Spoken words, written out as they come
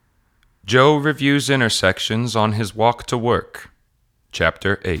Joe reviews intersections on his walk to work.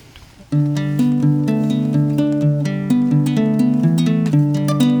 Chapter 8.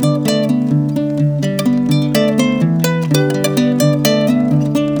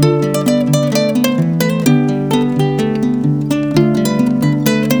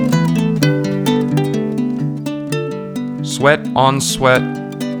 Sweat on sweat,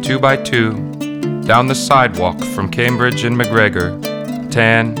 2 by 2, down the sidewalk from Cambridge and McGregor,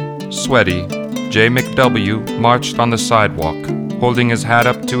 tan, sweaty, J. McW marched on the sidewalk, holding his hat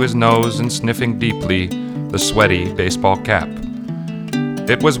up to his nose and sniffing deeply the sweaty baseball cap.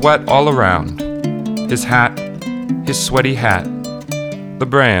 It was wet all around. His hat, his sweaty hat. The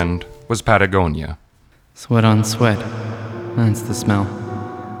brand was Patagonia. Sweat on sweat. That's the smell.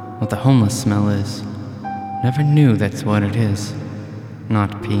 What the homeless smell is. Never knew that's what it is.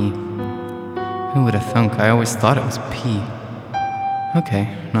 Not pee. Who would have thunk? I always thought it was pee.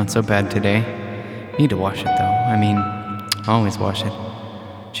 Okay, not so bad today. Need to wash it though. Always wash it.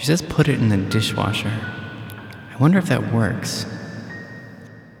 She says put it in the dishwasher. I wonder if that works.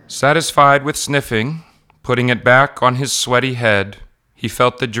 Satisfied with sniffing, putting it back on his sweaty head, he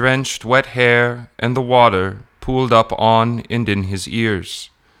felt the drenched wet hair and the water pooled up on and in his ears.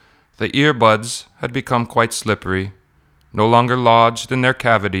 The earbuds had become quite slippery, no longer lodged in their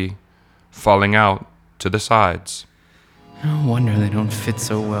cavity, falling out to the sides. No wonder they don't fit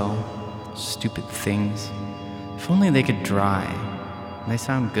so well. Stupid things. If only they could dry. They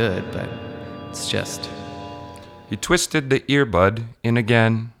sound good, but it's just... He twisted the earbud in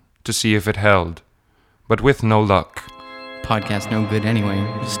again to see if it held, but with no luck. Podcast no good anyway.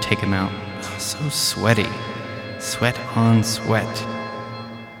 Just take him out. So sweaty. Sweat on sweat.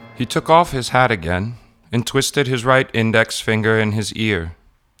 He took off his hat again and twisted his right index finger in his ear,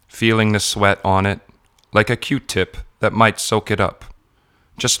 feeling the sweat on it, like a Q-tip that might soak it up.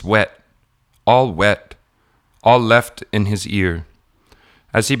 Just wet, all left in his ear.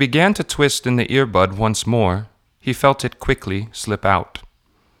 As he began to twist in the earbud once more, he felt it quickly slip out.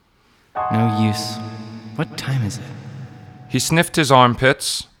 No use. What time is it? He sniffed his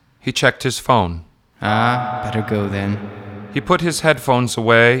armpits. He checked his phone. Better go then. He put his headphones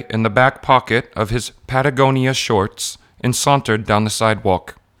away in the back pocket of his Patagonia shorts and sauntered down the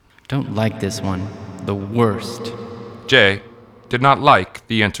sidewalk. Don't like this one. The worst. Jay did not like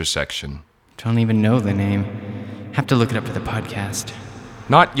the intersection. Don't even know the name. Have to look it up for the podcast.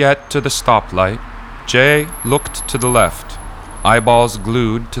 Not yet to the stoplight, Jay looked to the left, eyeballs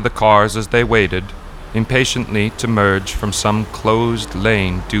glued to the cars as they waited, impatiently to merge from some closed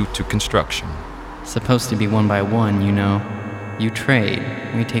lane due to construction. Supposed to be 1 by 1, you know. You trade.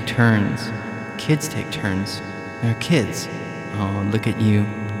 We take turns. Kids take turns. They're kids. Oh, look at you,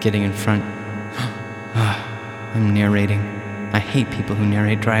 getting in front. I'm narrating. I hate people who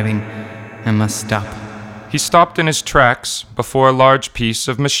narrate driving. I must stop. He stopped in his tracks before a large piece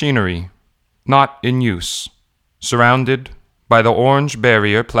of machinery, not in use, surrounded by the orange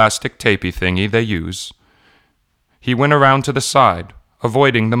barrier plastic tapey thingy they use. He went around to the side,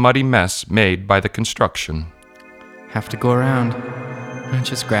 avoiding the muddy mess made by the construction. Have to go around. It's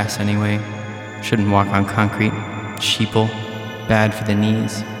just grass anyway. Shouldn't walk on concrete. Sheeple. Bad for the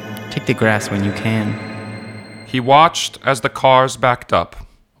knees. Take the grass when you can. He watched as the cars backed up,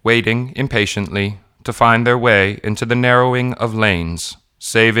 waiting impatiently to find their way into the narrowing of lanes,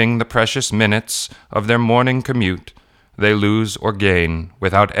 saving the precious minutes of their morning commute they lose or gain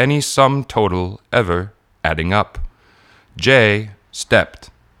without any sum total ever adding up. Jay stepped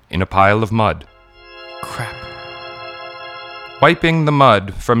in a pile of mud. Crap. Wiping the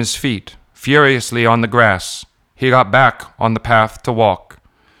mud from his feet furiously on the grass, he got back on the path to walk.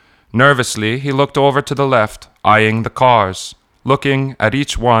 Nervously, he looked over to the left, eyeing the cars, looking at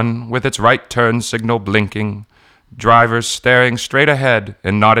each one with its right turn signal blinking, drivers staring straight ahead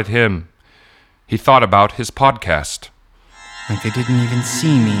and not at him. He thought about his podcast. Like they didn't even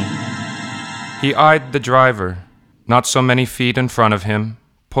see me. He eyed the driver, not so many feet in front of him,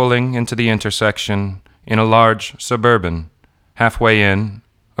 pulling into the intersection in a large Suburban, halfway in,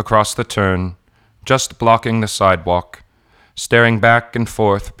 across the turn, just blocking the sidewalk, staring back and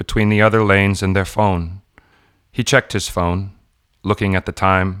forth between the other lanes and their phone. He checked his phone, looking at the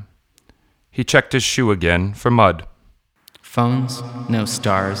time. He checked his shoe again for mud. Phones? No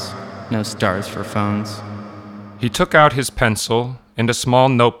stars. No stars for phones. He took out his pencil and a small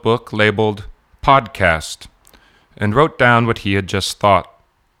notebook labeled Podcast and wrote down what he had just thought.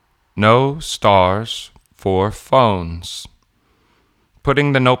 No stars for phones.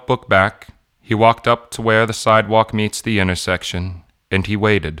 Putting the notebook back, he walked up to where the sidewalk meets the intersection, and he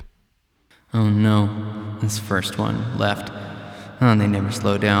waited. Oh no, this first one, left. Oh, they never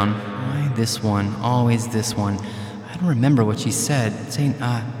slow down. Why this one? Always this one. I don't remember what she said. Saying,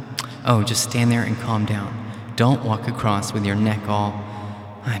 just stand there and calm down. Don't walk across with your neck all...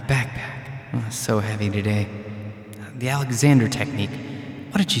 My backpack. Oh, so heavy today. The Alexander technique.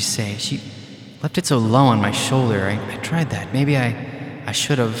 What did she say? She left it so low on my shoulder. I tried that. Maybe I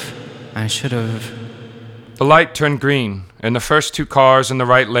should have... The light turned green, and the first 2 cars in the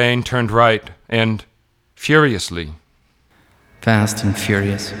right lane turned right, and furiously. Fast and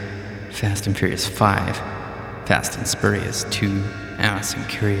Furious. Fast and Furious 5. Fast and Spurious 2. Ass and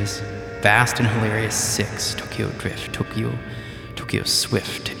Curious. Fast and Hilarious 6. Tokyo Drift. Tokyo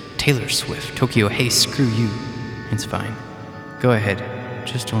Swift. Taylor Swift. Tokyo, hey, screw you. It's fine. Go ahead.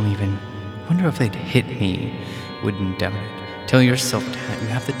 Just don't even... Wonder if they'd hit me. Wouldn't doubt it. Tell yourself that you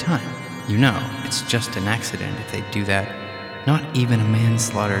have the time. You know, it's just an accident if they do that. Not even a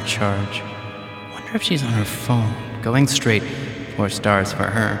manslaughter charge. Wonder if she's on her phone. Going straight. 4 stars for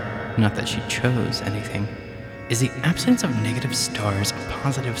her. Not that she chose anything. Is the absence of negative stars a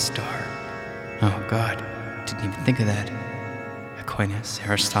positive star? Oh God, didn't even think of that. Aquinas,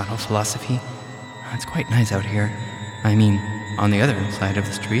 Aristotle, philosophy. Oh, it's quite nice out here. I mean, on the other side of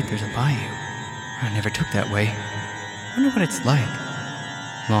the street there's a bayou. I never took that way. Wonder what it's like.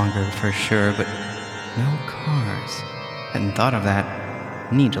 Longer for sure, but no cars. Hadn't thought of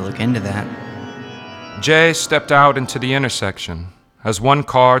that. Need to look into that. Jay stepped out into the intersection as one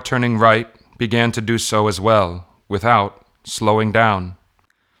car turning right began to do so as well, without slowing down.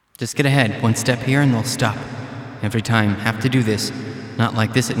 Just get ahead, 1 step here and they'll stop. Every time, have to do this. Not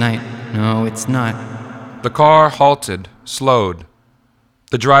like this at night. No, it's not. The car halted, slowed.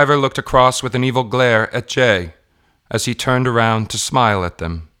 The driver looked across with an evil glare at Jay as he turned around to smile at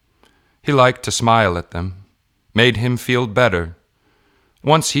them. He liked to smile at them. Made him feel better.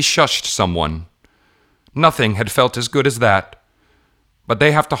 Once he shushed someone. Nothing had felt as good as that. But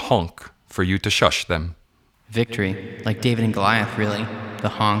they have to honk for you to shush them. Victory, like David and Goliath, really. The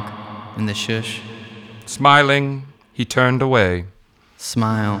honk and the shush. Smiling, he turned away.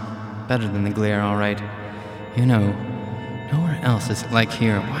 Smile. Better than the glare, all right. You know, nowhere else is it like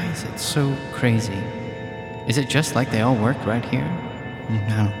here. Why is it so crazy? Is it just like they all work right here?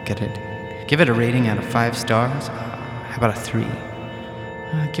 I don't get it. Give it a rating out of 5 stars? How about a 3?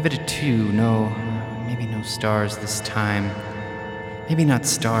 Give it a 2. No, maybe no stars this time. Maybe not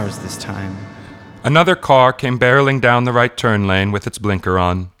stars this time. Another car came barreling down the right turn lane with its blinker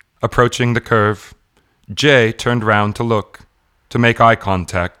on, approaching the curve. Jay turned round to look, to make eye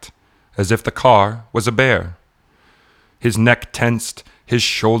contact, as if the car was a bear. His neck tensed, his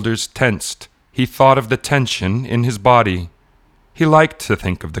shoulders tensed. He thought of the tension in his body. He liked to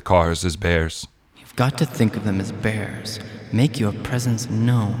think of the cars as bears. You've got to think of them as bears. Make your presence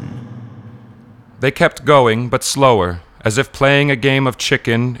known. They kept going, but slower, as if playing a game of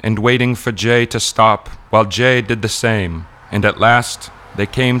chicken and waiting for Jay to stop, while Jay did the same. And at last, they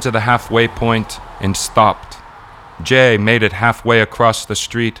came to the halfway point and stopped. Jay made it halfway across the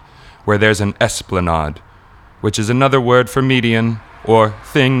street, where there's an esplanade, which is another word for median, or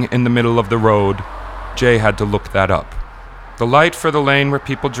thing in the middle of the road. Jay had to look that up. The light for the lane where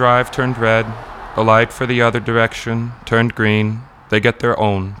people drive turned red. The light for the other direction turned green. They get their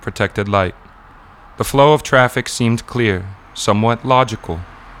own protected light. The flow of traffic seemed clear, somewhat logical.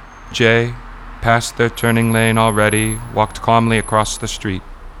 Jay, past their turning lane already, walked calmly across the street,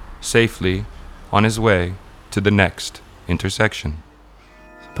 safely on his way to the next intersection.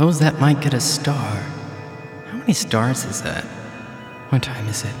 Suppose that might get a star. How many stars is that? What time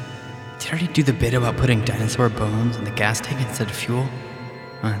is it? Did I already do the bit about putting dinosaur bones in the gas tank instead of fuel?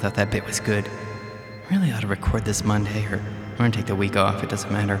 Oh, I thought that bit was good. Really ought to record this Monday, or I'm gonna take the week off, it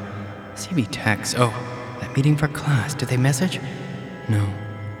doesn't matter. CB text. Oh, that meeting for class. Did they message? No.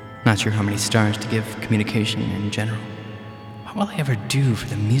 Not sure how many stars to give communication in general. What will I ever do for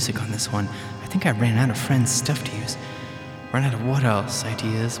the music on this one? I think I ran out of Friends stuff to use. Ran out of what else?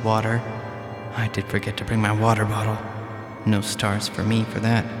 Ideas, water. I did forget to bring my water bottle. No stars for me for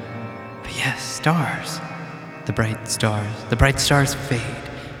that. But yes, stars. The bright stars. The bright stars fade.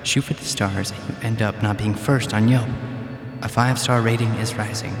 Shoot for the stars and you end up not being first on Yelp. A 5-star rating is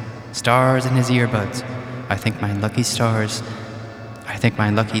rising. Stars in his earbuds. I thank my lucky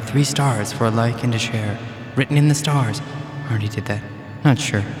 3 stars for a like and a share. Written in the stars. Already did that. Not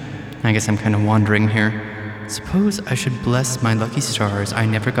sure. I guess I'm kind of wandering here. Suppose I should bless my lucky stars I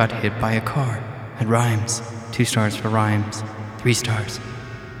never got hit by a car. It rhymes. 2 stars for rhymes. 3 stars.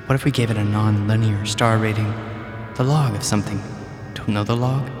 What if we gave it a non-linear star rating? The log of something. Don't know the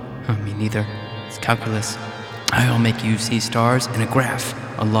log? Oh, me neither. It's calculus. I'll make you see stars in a graph.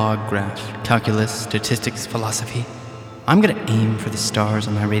 A log graph. Calculus, statistics, philosophy. I'm gonna aim for the stars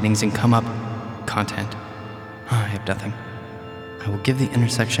on my ratings and come up content. I have nothing. I will give the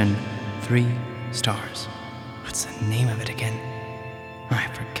intersection 3 stars. What's the name of it again? I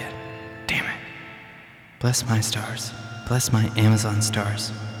forget. Damn it. Bless my stars. Bless my Amazon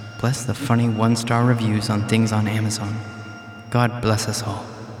stars. Bless the funny 1-star reviews on things on Amazon. God bless us all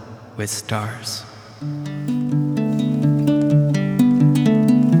with stars.